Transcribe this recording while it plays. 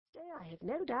I have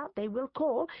no doubt they will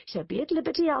call, so be at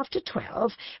liberty after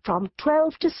 12. From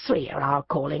 12 to 3 are our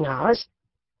calling hours.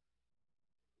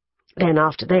 Then,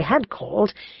 after they had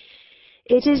called,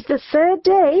 "It is the 3rd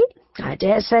day. I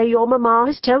dare say your mamma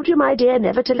has told you, my dear,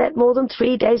 never to let more than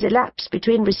 3 days elapse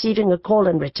between receiving a call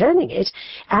and returning it,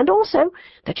 and also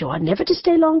that you are never to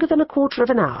stay longer than a quarter of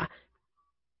an hour."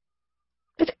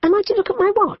 But am I to look at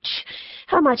my watch?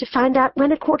 How am I to find out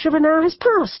when a quarter of an hour has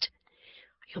passed?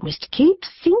 You must keep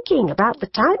thinking about the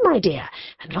time, my dear,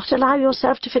 and not allow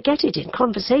yourself to forget it in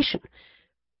conversation.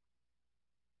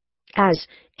 As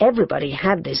everybody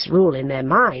had this rule in their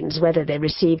minds, whether they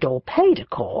received or paid a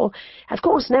call, of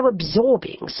course no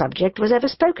absorbing subject was ever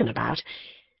spoken about.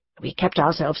 We kept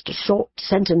ourselves to short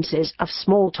sentences of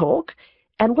small talk,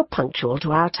 and were punctual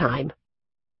to our time.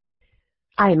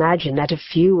 I imagine that a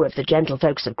few of the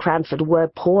gentlefolks of Cranford were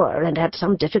poor and had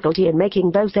some difficulty in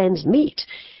making both ends meet,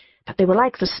 but they were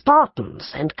like the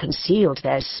Spartans, and concealed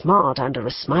their smart under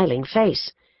a smiling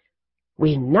face.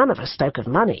 We none of us spoke of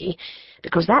money,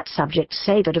 because that subject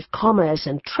savoured of commerce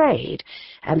and trade,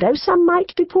 and though some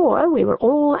might be poor, we were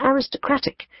all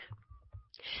aristocratic.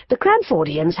 The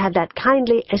Cranfordians had that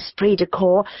kindly esprit de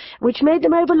corps which made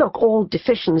them overlook all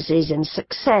deficiencies in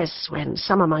success when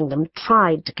some among them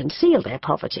tried to conceal their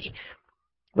poverty.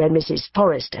 When Mrs.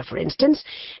 Forrester, for instance,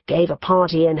 gave a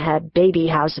party in her baby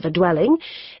house of a dwelling,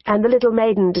 and the little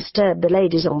maiden disturbed the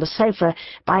ladies on the sofa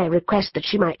by a request that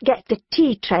she might get the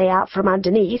tea-tray out from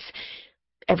underneath,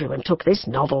 everyone took this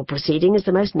novel proceeding as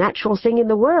the most natural thing in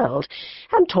the world,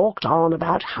 and talked on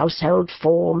about household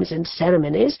forms and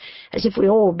ceremonies, as if we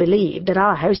all believed that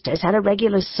our hostess had a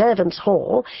regular servants'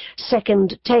 hall,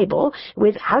 second table,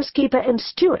 with housekeeper and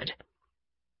steward,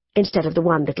 instead of the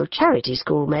one little charity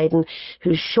school maiden,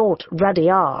 whose short, ruddy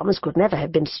arms could never have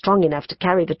been strong enough to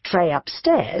carry the tray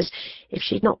upstairs, if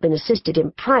she had not been assisted in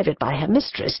private by her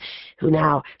mistress, who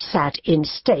now sat in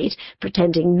state,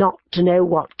 pretending not to know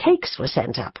what cakes were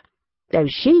sent up, though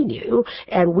she knew,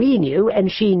 and we knew,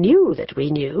 and she knew that we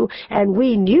knew, and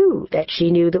we knew that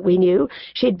she knew that we knew,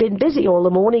 she had been busy all the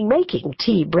morning making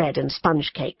tea, bread, and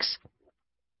sponge cakes.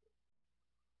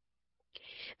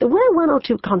 There were 1 or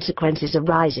 2 consequences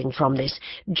arising from this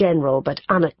general but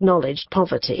unacknowledged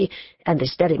poverty, and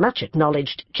this very much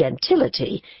acknowledged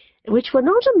gentility, which were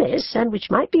not amiss, and which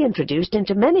might be introduced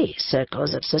into many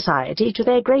circles of society to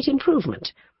their great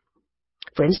improvement.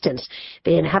 For instance,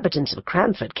 the inhabitants of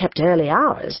Cranford kept early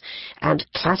hours, and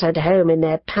clattered home in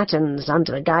their pattens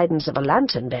under the guidance of a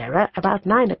lantern-bearer about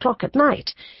 9 o'clock at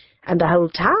night, and the whole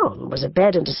town was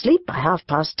abed and asleep by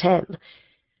 10:30.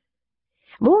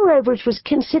 Moreover, it was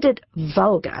considered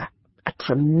vulgar, a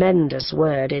tremendous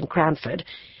word in Cranford,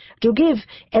 to give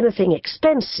anything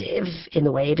expensive, in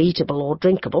the way of eatable or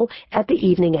drinkable, at the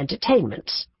evening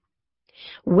entertainments.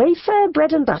 Wafer,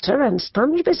 bread and butter, and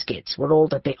sponge biscuits were all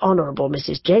that the Honourable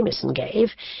Mrs. Jameson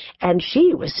gave, and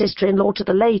she was sister-in-law to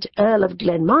the late Earl of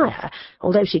Glenmire,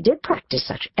 although she did practise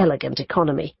such elegant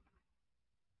economy.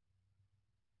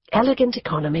 Elegant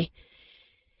economy!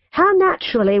 How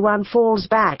naturally one falls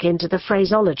back into the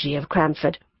phraseology of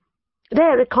Cranford.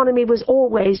 Their economy was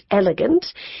always elegant,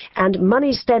 and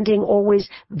money-spending always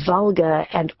vulgar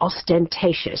and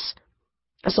ostentatious,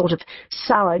 a sort of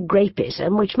sour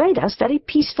grapeism which made us very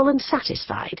peaceful and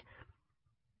satisfied.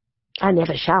 I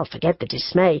never shall forget the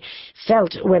dismay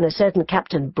felt when a certain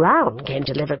Captain Brown came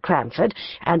to live at Cranford,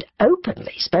 and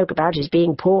openly spoke about his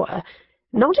being poor,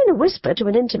 not in a whisper to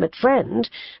an intimate friend,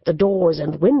 the doors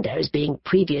and windows being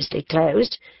previously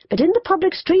closed, but in the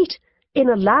public street, in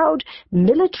a loud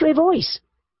military voice,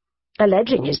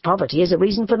 alleging his poverty as a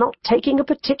reason for not taking a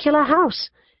particular house.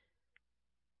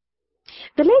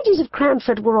 The ladies of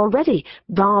Cranford were already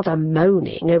rather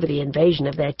moaning over the invasion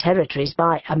of their territories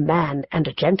by a man and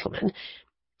a gentleman.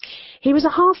 He was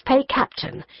a half-pay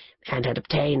captain, and had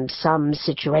obtained some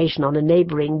situation on a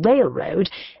neighbouring railroad,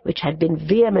 which had been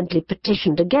vehemently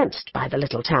petitioned against by the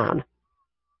little town.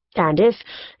 And if,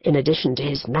 in addition to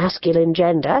his masculine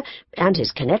gender, and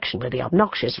his connection with the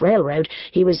obnoxious railroad,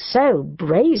 he was so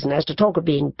brazen as to talk of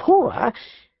being poor,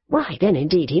 why, then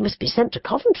indeed he must be sent to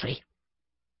Coventry.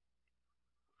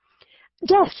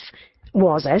 Death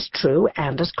was as true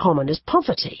and as common as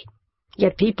poverty,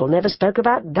 yet people never spoke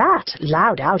about that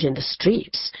loud out in the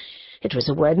streets. It was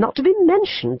a word not to be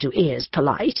mentioned to ears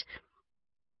polite.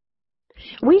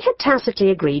 We had tacitly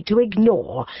agreed to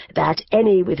ignore that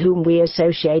any with whom we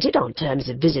associated on terms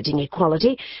of visiting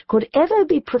equality could ever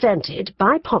be prevented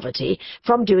by poverty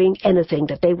from doing anything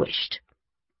that they wished.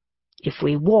 If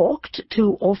we walked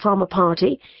to or from a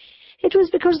party, it was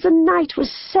because the night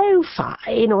was so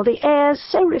fine or the air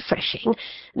so refreshing,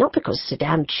 not because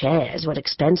sedan chairs were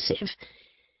expensive.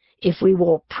 if we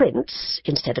wore prints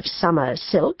instead of summer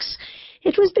silks,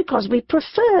 it was because we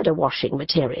preferred a washing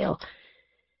material.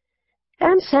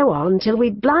 And so on, till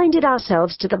we blinded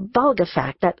ourselves to the vulgar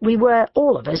fact that we were,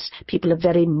 all of us, people of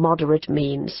very moderate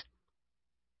means.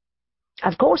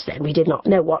 Of course, then, we did not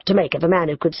know what to make of a man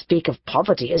who could speak of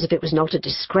poverty as if it was not a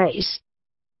disgrace.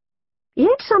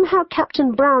 Yet somehow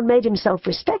Captain Brown made himself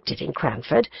respected in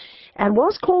Cranford, and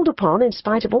was called upon in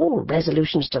spite of all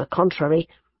resolutions to the contrary.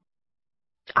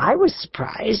 I was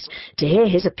surprised to hear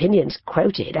his opinions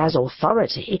quoted as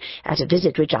authority at a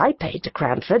visit which I paid to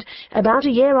Cranford about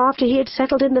a year after he had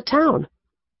settled in the town.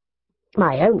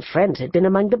 My own friends had been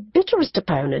among the bitterest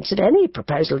opponents of any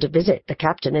proposal to visit the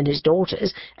captain and his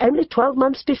daughters only 12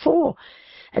 months before,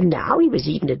 and now he was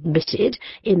even admitted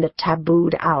in the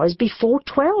tabooed hours before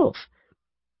 12.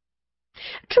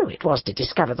 True, it was to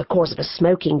discover the cause of a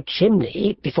smoking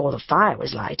chimney before the fire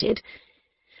was lighted,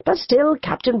 but still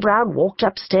Captain Brown walked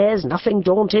upstairs, nothing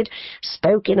daunted,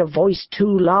 spoke in a voice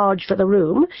too large for the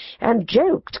room, and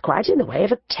joked quite in the way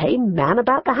of a tame man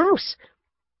about the house.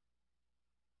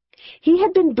 He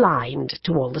had been blind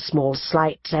to all the small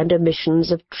slights and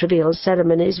omissions of trivial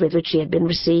ceremonies with which he had been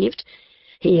received.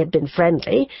 He had been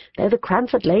friendly, though the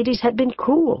Cranford ladies had been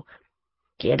cruel.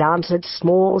 He had answered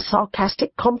small,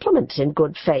 sarcastic compliments in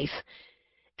good faith,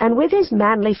 and with his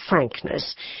manly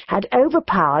frankness had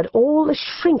overpowered all the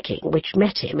shrinking which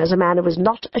met him as a man who was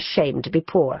not ashamed to be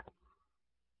poor.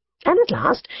 And at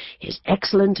last his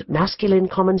excellent masculine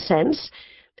common sense,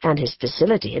 and his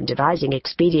facility in devising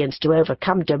expedients to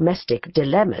overcome domestic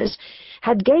dilemmas,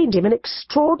 had gained him an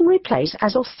extraordinary place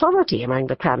as authority among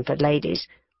the Cranford ladies.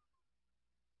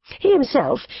 He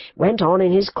himself went on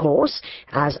in his course,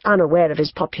 as unaware of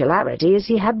his popularity as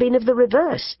he had been of the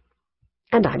reverse,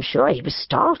 and I'm sure he was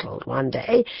startled one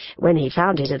day when he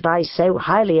found his advice so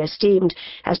highly esteemed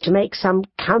as to make some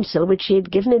counsel which he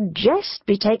had given in jest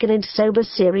be taken in sober,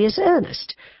 serious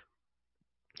earnest.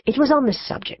 It was on this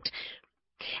subject.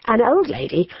 An old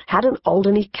lady had an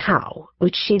Alderney cow,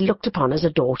 which she looked upon as a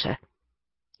daughter.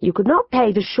 You could not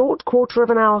pay the short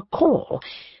quarter-of-an-hour call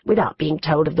without being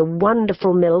told of the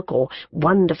wonderful milk or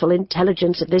wonderful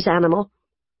intelligence of this animal.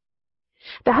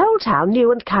 The whole town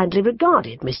knew and kindly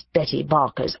regarded Miss Betty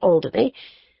Barker's Alderney.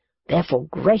 Therefore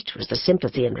great was the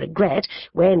sympathy and regret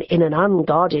when, in an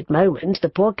unguarded moment, the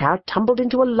poor cow tumbled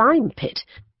into a lime-pit.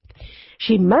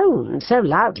 She moaned so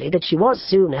loudly that she was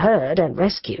soon heard and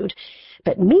rescued,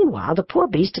 but meanwhile the poor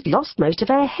beast had lost most of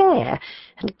her hair,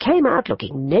 and came out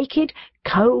looking naked,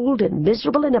 cold, and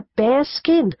miserable in a bare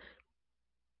skin.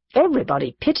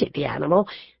 Everybody pitied the animal,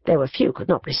 though a few could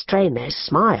not restrain their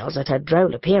smiles at her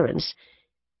droll appearance.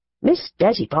 Miss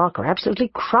Betty Barker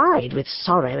absolutely cried with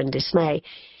sorrow and dismay,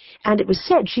 and it was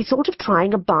said she thought of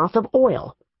trying a bath of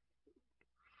oil.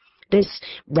 This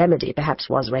remedy perhaps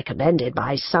was recommended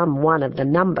by some one of the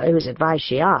number whose advice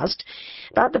she asked,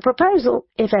 but the proposal,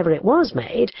 if ever it was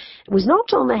made, was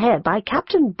knocked on the head by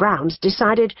Captain Brown's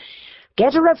decided,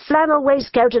 "Get her a flannel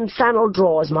waistcoat and flannel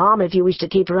drawers, ma'am, if you wish to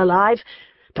keep her alive,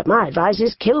 but my advice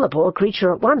is kill the poor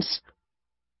creature at once."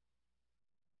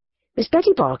 Miss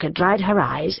Betty Barker dried her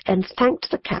eyes and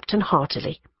thanked the captain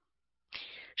heartily.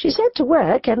 She set to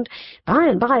work, and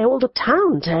by all the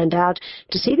town turned out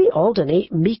to see the Alderney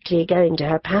meekly going to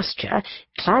her pasture,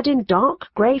 clad in dark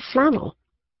grey flannel.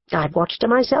 I've watched her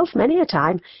myself many a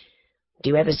time. Do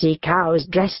you ever see cows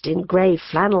dressed in grey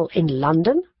flannel in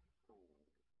London?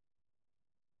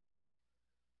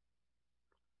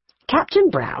 Captain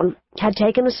Brown had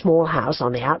taken a small house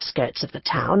on the outskirts of the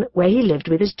town, where he lived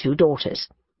with his 2 daughters.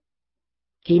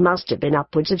 He must have been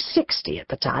upwards of 60 at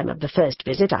the time of the first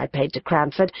visit I paid to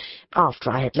Cranford, after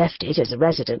I had left it as a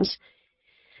residence.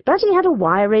 But he had a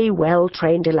wiry,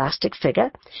 well-trained elastic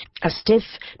figure, a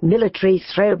stiff military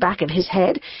throw-back of his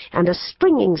head, and a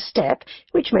springing step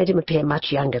which made him appear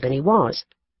much younger than he was.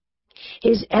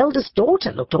 His eldest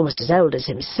daughter looked almost as old as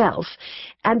himself,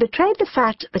 and betrayed the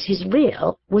fact that his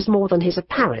real was more than his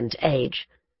apparent age.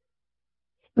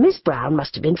 Miss Brown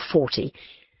must have been 40.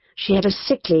 She had a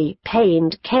sickly,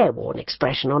 pained, careworn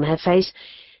expression on her face,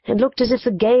 and looked as if the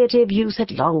gaiety of youth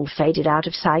had long faded out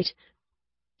of sight.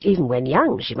 Even when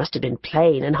young, she must have been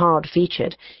plain and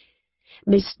hard-featured.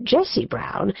 Miss Jessie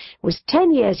Brown was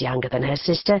 10 years younger than her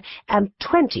sister, and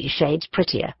 20 shades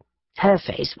prettier. Her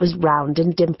face was round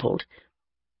and dimpled.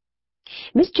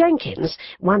 Miss Jenkins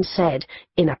once said,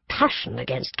 in a passion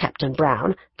against Captain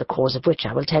Brown, the cause of which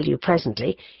I will tell you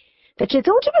presently, that she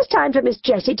thought it was time for Miss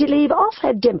Jessie to leave off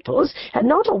her dimples, and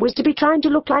not always to be trying to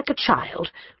look like a child.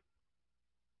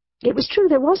 It was true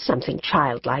there was something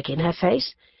childlike in her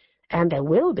face, and there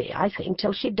will be, I think,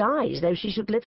 till she dies, though she should live